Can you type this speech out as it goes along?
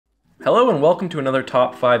Hello and welcome to another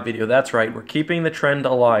top 5 video. That's right, we're keeping the trend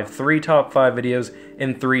alive. 3 top 5 videos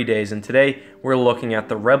in 3 days, and today we're looking at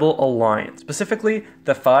the Rebel Alliance. Specifically,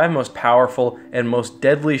 the 5 most powerful and most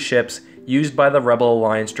deadly ships used by the Rebel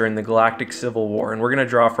Alliance during the Galactic Civil War, and we're going to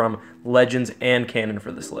draw from Legends and Canon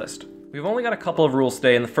for this list. We've only got a couple of rules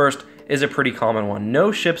today, and the first is a pretty common one.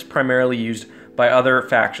 No ships primarily used by other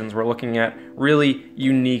factions. We're looking at really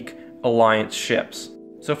unique Alliance ships.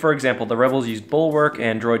 So for example, the Rebels used Bulwark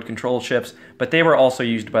and droid control ships, but they were also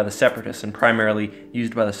used by the Separatists and primarily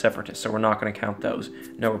used by the Separatists, so we're not going to count those.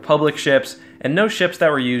 No Republic ships, and no ships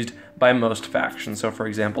that were used by most factions, so for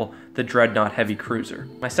example, the Dreadnought Heavy Cruiser.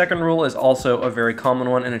 My second rule is also a very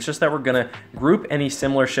common one, and it's just that we're going to group any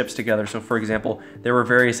similar ships together. So for example, there were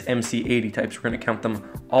various MC-80 types, we're going to count them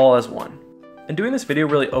all as one. And doing this video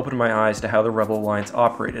really opened my eyes to how the Rebel Alliance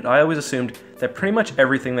operated. I always assumed that pretty much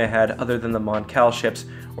everything they had other than the Mon Cal ships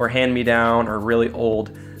were hand-me-down or really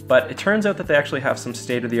old, but it turns out that they actually have some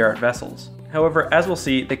state-of-the-art vessels. However, as we'll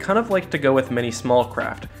see, they kind of like to go with many small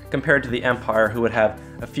craft. Compared to the Empire, who would have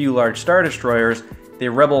a few large Star Destroyers, the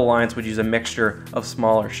Rebel Alliance would use a mixture of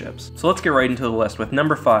smaller ships. So let's get right into the list with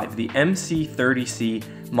number 5, the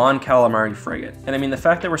MC-30C Mon Calamari frigate. And I mean, the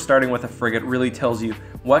fact that we're starting with a frigate really tells you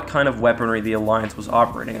what kind of weaponry the Alliance was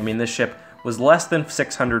operating. I mean, this ship was less than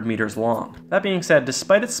 600 meters long. That being said,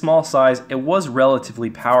 despite its small size, it was relatively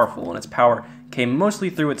powerful, and its power came mostly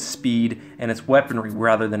through its speed and its weaponry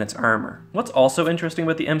rather than its armor. What's also interesting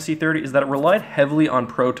about the MC-30 is that it relied heavily on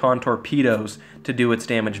proton torpedoes to do its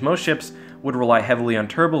damage. Most ships would rely heavily on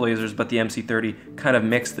turbo lasers, but the MC-30 kind of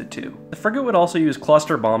mixed the two. The frigate would also use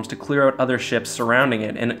cluster bombs to clear out other ships surrounding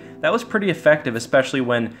it, and that was pretty effective, especially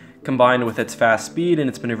when combined with its fast speed and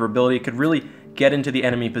its maneuverability. It could really get into the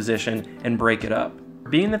enemy position and break it up.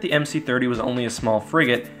 Being that the MC-30 was only a small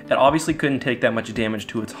frigate, it obviously couldn't take that much damage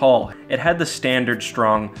to its hull. It had the standard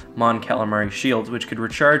strong Mon Calamari shields, which could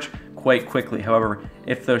recharge quite quickly. However,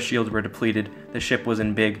 if those shields were depleted, the ship was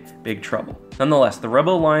in big trouble. Nonetheless, the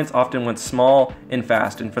Rebel Alliance often went small and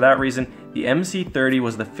fast, and for that reason, the MC-30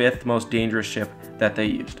 was the 5th most dangerous ship that they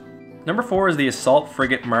used. Number 4 is the Assault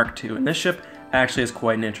Frigate Mark II, and this ship actually has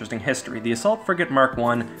quite an interesting history. The Assault Frigate Mark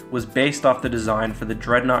I was based off the design for the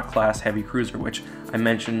Dreadnought Class Heavy Cruiser, which I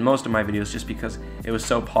mentioned in most of my videos just because it was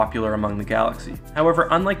so popular among the galaxy. However,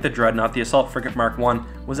 unlike the Dreadnought, the Assault Frigate Mark I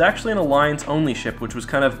was actually an Alliance-only ship, which was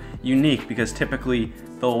kind of unique because typically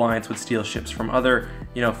the Alliance would steal ships from other,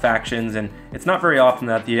 factions, and it's not very often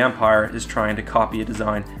that the Empire is trying to copy a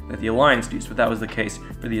design that the Alliance used, but that was the case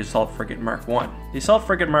for the Assault Frigate Mark I. The Assault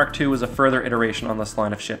Frigate Mark II was a further iteration on this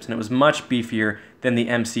line of ships, and it was much beefier than the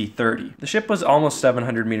MC-30. The ship was almost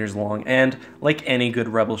 700 meters long, and, like any good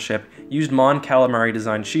Rebel ship, used Mon Calamari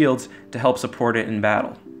designed shields to help support it in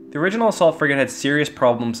battle. The original Assault Frigate had serious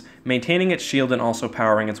problems maintaining its shield and also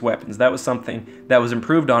powering its weapons. That was something that was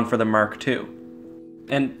improved on for the Mark II.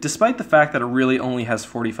 And despite the fact that it really only has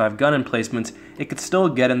 45 gun emplacements, it could still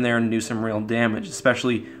get in there and do some real damage,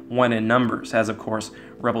 especially when in numbers, as of course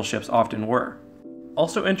Rebel ships often were.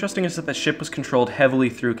 Also interesting is that the ship was controlled heavily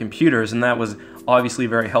through computers, and that was obviously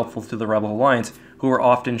very helpful to the Rebel Alliance, who were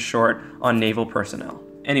often short on naval personnel.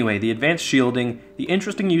 Anyway, the advanced shielding, the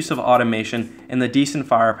interesting use of automation, and the decent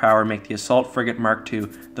firepower make the Assault Frigate Mark II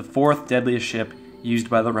the 4th deadliest ship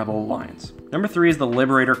used by the Rebel Alliance. Number 3 is the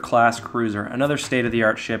Liberator Class Cruiser, another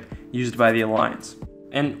state-of-the-art ship used by the Alliance.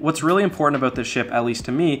 And what's really important about this ship, at least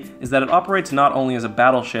to me, is that it operates not only as a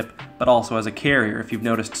battleship, but also as a carrier. If you've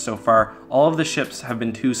noticed so far, all of the ships have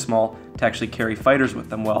been too small to actually carry fighters with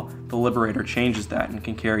them. Well, the Liberator changes that and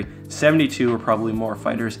can carry 72 or probably more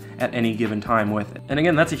fighters at any given time with it. And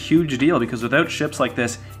again, that's a huge deal because without ships like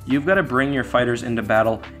this, you've got to bring your fighters into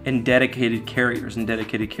battle in dedicated carriers, and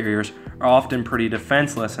dedicated carriers are often pretty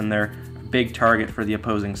defenseless, and they're big target for the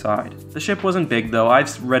opposing side. The ship wasn't big though.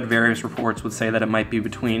 I've read various reports would say that it might be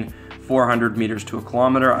between 400 meters to a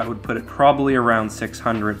kilometer. I would put it probably around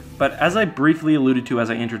 600. But as I briefly alluded to as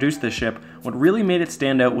I introduced this ship, what really made it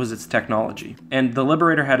stand out was its technology. And the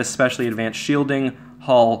Liberator had especially advanced shielding,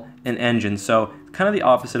 hull, and engine, so kind of the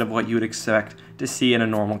opposite of what you would expect to see in a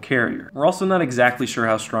normal carrier. We're also not exactly sure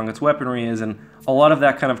how strong its weaponry is, and a lot of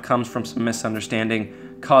that kind of comes from some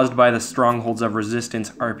misunderstanding caused by the Strongholds of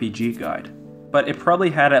Resistance RPG guide. But it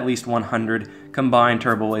probably had at least 100 combined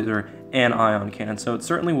turbo laser and ion cannon, so it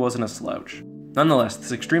certainly wasn't a slouch. Nonetheless,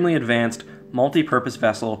 this extremely advanced, multi-purpose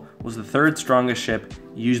vessel was the 3rd strongest ship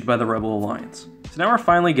used by the Rebel Alliance. So now we're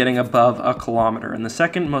finally getting above a kilometer, and the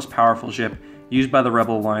 2nd most powerful ship used by the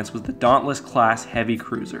Rebel Alliance was the Dauntless Class Heavy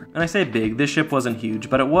Cruiser. And I say big, this ship wasn't huge,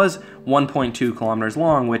 but it was 1.2 kilometers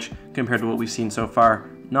long, which, compared to what we've seen so far,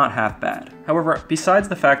 not half bad. However, besides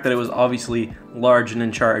the fact that it was obviously large and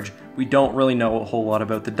in charge, we we don't really know a whole lot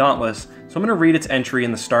about the Dauntless, so I'm going to read its entry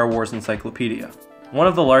in the Star Wars Encyclopedia. One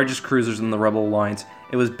of the largest cruisers in the Rebel Alliance,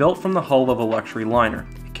 it was built from the hull of a luxury liner.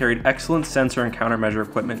 It carried excellent sensor and countermeasure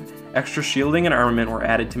equipment. Extra shielding and armament were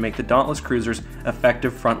added to make the Dauntless cruisers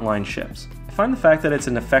effective frontline ships. I find the fact that it's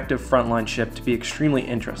an effective frontline ship to be extremely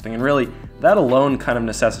interesting, and really, that alone kind of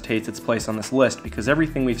necessitates its place on this list, because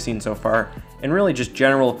everything we've seen so far, and really just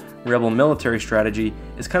general Rebel military strategy,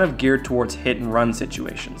 is kind of geared towards hit and run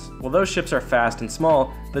situations. While those ships are fast and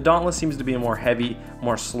small, the Dauntless seems to be a more heavy,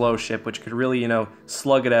 more slow ship, which could really,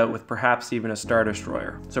 slug it out with perhaps even a Star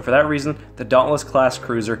Destroyer. So for that reason, the Dauntless Class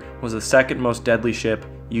Cruiser was the second most deadly ship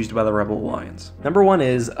used by the Rebel Alliance. Number 1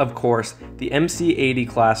 is, of course, the MC-80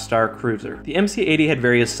 class Star Cruiser. The MC-80 had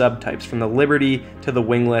various subtypes, from the Liberty to the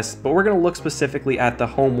Wingless, but we're going to look specifically at the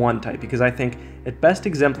Home 1 type because I think it best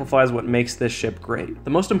exemplifies what makes this ship great. The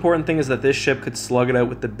most important thing is that this ship could slug it out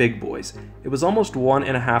with the big boys. It was almost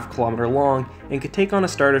 1.5 kilometers long and could take on a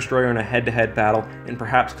Star Destroyer in a head-to-head battle and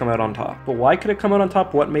perhaps come out on top. But why could it come out on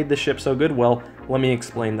top? What made this ship so good? Well, let me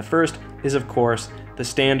explain. The first is, of course, the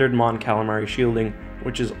standard Mon Calamari shielding,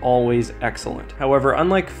 which is always excellent. However,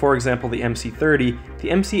 unlike, for example, the MC-30, the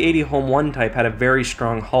MC-80 Home 1 type had a very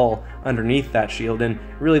strong hull underneath that shield, and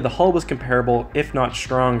really the hull was comparable, if not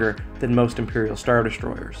stronger, than most Imperial Star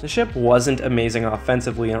Destroyers. The ship wasn't amazing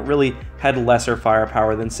offensively, and it really had lesser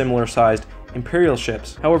firepower than similar-sized Imperial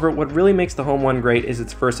ships. However, what really makes the Home 1 great is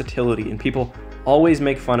its versatility, and people always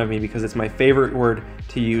make fun of me because it's my favorite word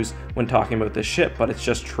to use when talking about this ship, but it's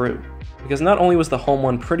just true. Because not only was the Home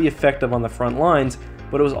 1 pretty effective on the front lines,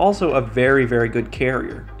 but it was also a very, very good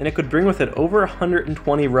carrier. And it could bring with it over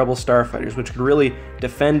 120 Rebel starfighters, which could really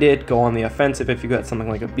defend it, go on the offensive if you got something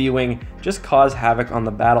like a B-Wing, just cause havoc on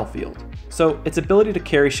the battlefield. So its ability to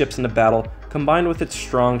carry ships into battle, combined with its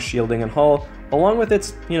strong shielding and hull, along with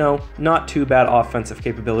its, not too bad offensive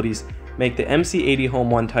capabilities, make the MC-80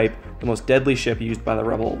 Home 1 type the most deadly ship used by the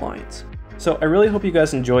Rebel Alliance. So I really hope you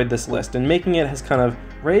guys enjoyed this list, and making it has kind of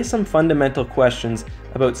raised some fundamental questions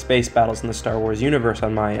about space battles in the Star Wars universe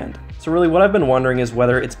on my end. So really what I've been wondering is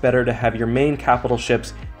whether it's better to have your main capital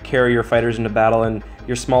ships carry your fighters into battle and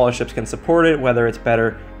your smaller ships can support it, whether it's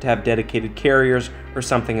better to have dedicated carriers or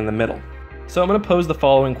something in the middle. So I'm going to pose the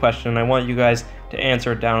following question, and I want you guys to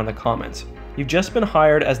answer it down in the comments. You've just been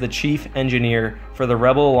hired as the chief engineer for the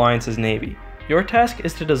Rebel Alliance's Navy. Your task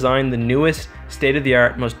is to design the newest,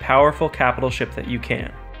 state-of-the-art, most powerful capital ship that you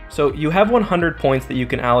can. So you have 100 points that you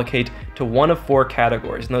can allocate to one of 4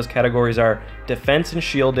 categories, and those categories are defense and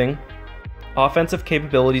shielding, offensive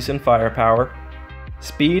capabilities and firepower,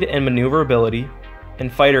 speed and maneuverability,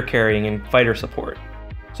 and fighter carrying and fighter support.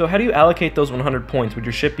 So how do you allocate those 100 points? Would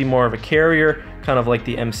your ship be more of a carrier, kind of like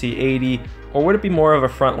the MC-80, or would it be more of a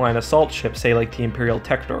frontline assault ship, say like the Imperial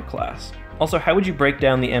Tector class? Also, how would you break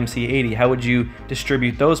down the MC-80? How would you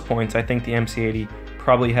distribute those points? I think the MC-80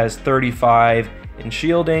 probably has 35 in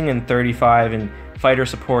shielding and 35 in fighter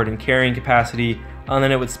support and carrying capacity, and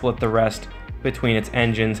then it would split the rest between its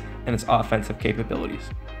engines and its offensive capabilities.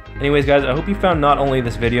 Anyways guys, I hope you found not only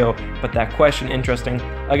this video, but that question interesting.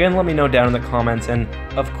 Again, let me know down in the comments, and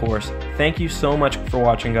of course, thank you so much for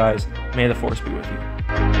watching guys. May the Force be with you.